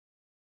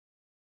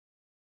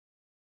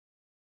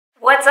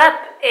What's up?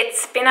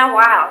 It's been a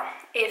while.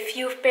 If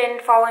you've been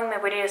following my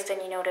videos,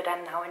 then you know that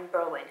I'm now in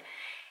Berlin.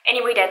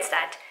 Anyway, that's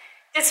that.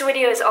 This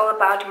video is all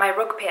about my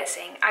rook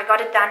piercing. I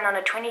got it done on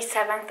the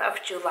 27th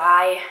of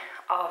July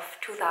of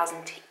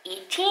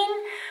 2018,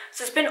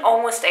 so it's been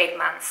almost 8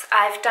 months.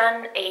 I've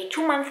done a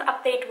 2-month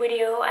update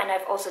video, and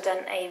I've also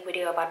done a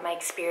video about my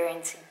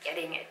experience in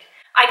getting it.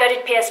 I got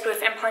it pierced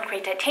with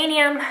implant-grade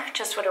titanium,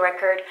 just for the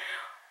record.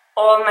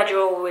 All my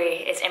jewelry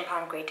is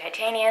implant-grade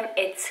titanium.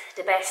 It's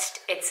the best,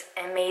 it's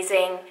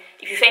amazing.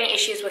 If you have any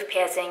issues with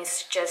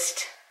piercings,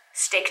 just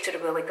stick to the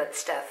really good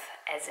stuff,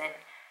 as in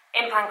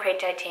implant-grade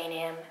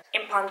titanium,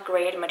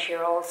 implant-grade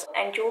materials,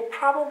 and you'll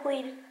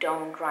probably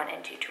don't run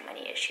into too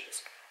many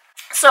issues.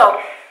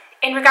 So,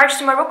 in regards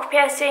to my rook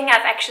piercing,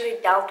 I've actually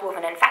dealt with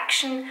an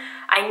infection.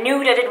 I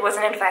knew that it was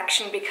an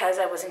infection because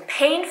I was in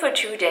pain for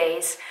 2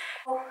 days,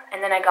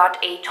 and then I got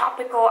a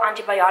topical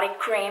antibiotic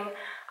cream.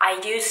 I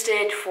used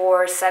it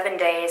for 7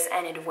 days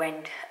and it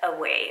went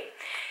away.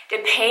 The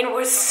pain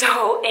was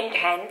so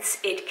intense,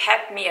 it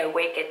kept me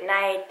awake at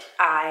night.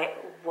 I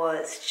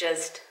was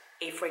just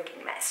a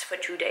freaking mess for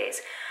 2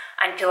 days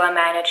until I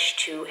managed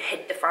to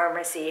hit the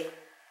pharmacy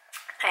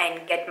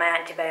and get my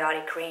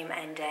antibiotic cream,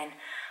 and then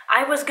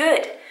I was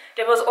good.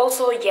 There was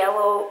also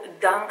yellow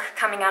gunk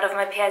coming out of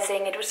my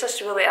piercing. It was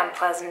just really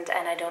unpleasant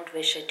and I don't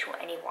wish it to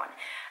anyone.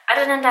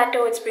 Other than that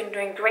though, it's been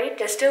doing great.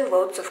 There's still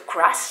loads of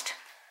crust.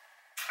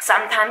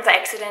 Sometimes I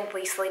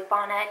accidentally sleep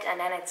on it and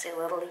then it's a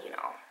little,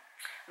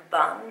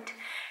 bummed,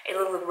 a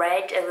little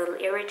red, a little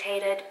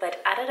irritated,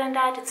 but other than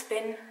that, it's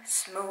been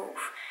smooth.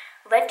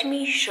 Let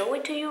me show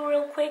it to you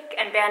real quick,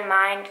 and bear in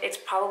mind, it's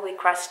probably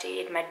crusty.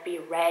 It might be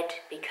red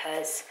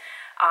because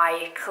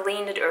I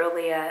cleaned it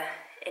earlier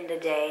in the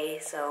day,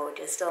 so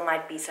there still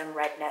might be some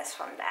redness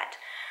from that.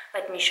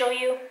 Let me show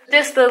you.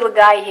 This little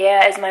guy here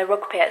is my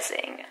rook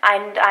piercing,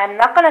 and I'm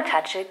not gonna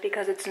touch it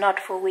because it's not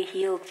fully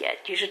healed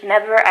yet. You should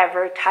never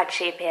ever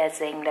touch a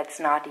piercing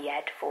that's not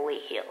yet fully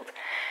healed.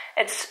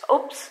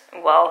 Oops,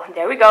 well,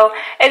 there we go.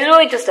 It's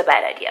really just a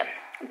bad idea.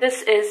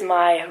 This is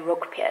my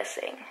rook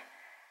piercing.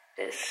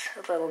 This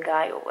little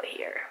guy over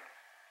here.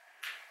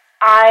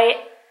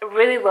 I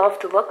really love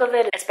the look of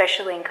it,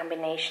 especially in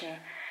combination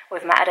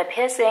with my other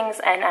piercings,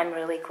 and I'm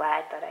really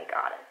glad that I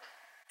got it.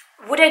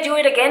 Would I do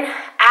it again?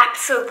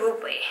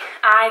 Absolutely.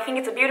 I think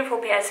it's a beautiful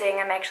piercing.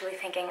 I'm actually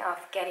thinking of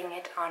getting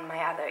it on my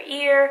other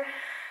ear,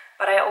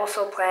 but I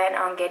also plan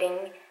on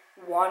getting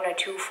 1 or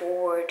 2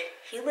 forward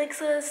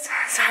helixes,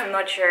 so I'm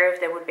not sure if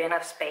there would be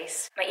enough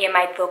space. My ear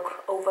might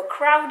look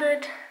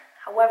overcrowded.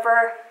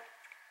 However,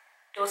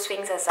 those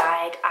things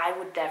aside, I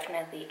would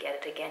definitely get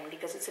it again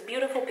because it's a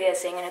beautiful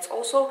piercing and it's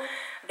also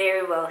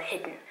very well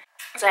hidden.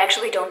 So I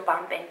actually don't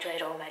bump into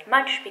it all that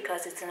much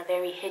because it's in a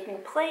very hidden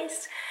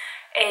place.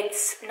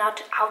 It's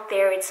not out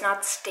there, it's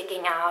not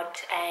sticking out,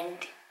 and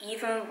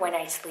even when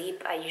I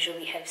sleep, I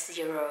usually have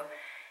 0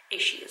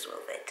 issues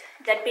with it.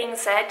 That being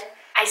said,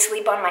 I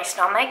sleep on my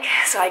stomach,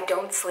 so I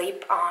don't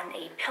sleep on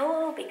a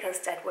pillow because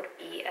that would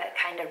be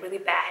kind of really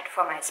bad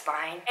for my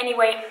spine.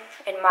 Anyway,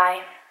 in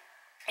my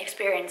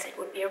experience, it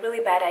would be a really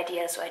bad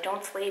idea, so I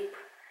don't sleep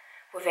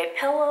with a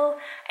pillow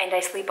and I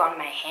sleep on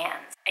my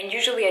hands. And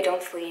usually I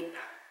don't sleep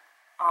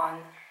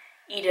on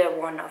either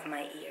one of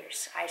my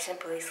ears. I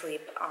simply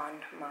sleep on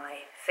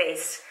my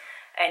face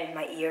and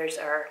my ears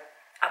are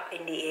up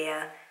in the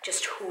air,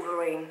 just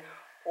hovering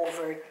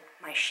over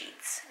my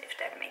sheets, if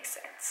that makes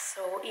sense.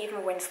 So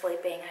even when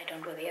sleeping, I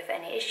don't really have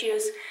any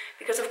issues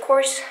because of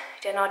course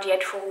they're not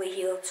yet fully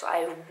healed, so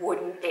I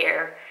wouldn't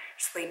dare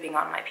sleeping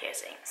on my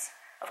piercings.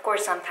 Of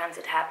course, sometimes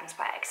it happens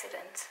by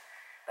accident,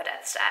 but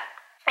that's that.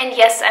 And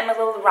yes, I'm a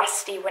little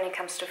rusty when it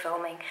comes to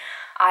filming.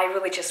 I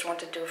really just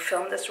wanted to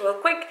film this real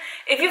quick.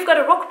 If you've got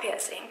a rook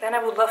piercing, then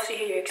I would love to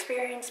hear your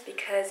experience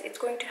because it's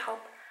going to help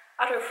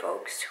other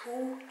folks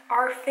who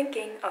are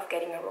thinking of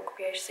getting a rook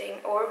piercing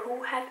or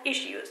who have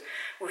issues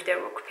with their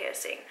rook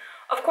piercing.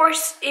 Of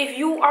course, if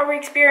you are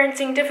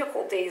experiencing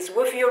difficulties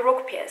with your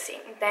rook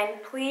piercing, then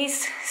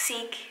please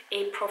seek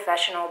a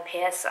professional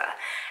piercer.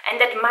 And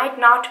that might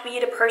not be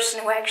the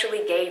person who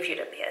actually gave you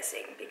the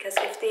piercing, because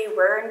if they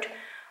weren't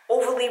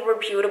overly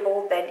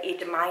reputable, then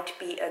it might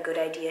be a good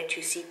idea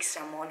to seek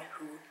someone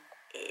who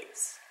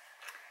is.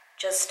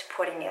 Just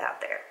putting it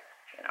out there,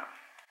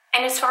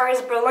 And as far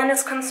as Berlin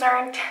is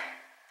concerned,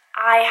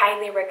 I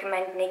highly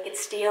recommend Naked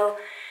Steel.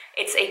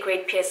 It's a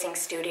great piercing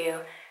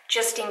studio,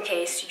 just in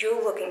case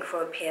you're looking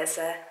for a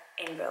piercer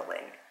in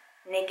Berlin.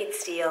 Naked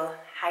Steel,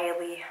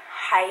 highly,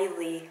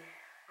 highly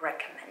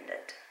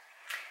recommended.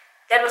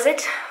 That was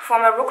it for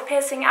my rook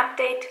piercing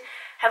update.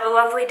 Have a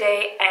lovely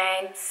day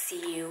and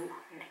see you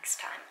next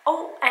time.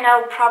 Oh, and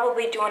I'll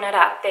probably do another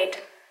update.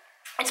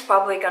 It's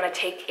probably gonna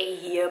take a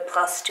year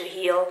plus to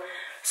heal,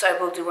 so I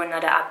will do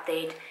another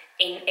update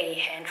in a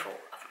handful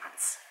of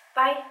months.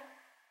 Bye!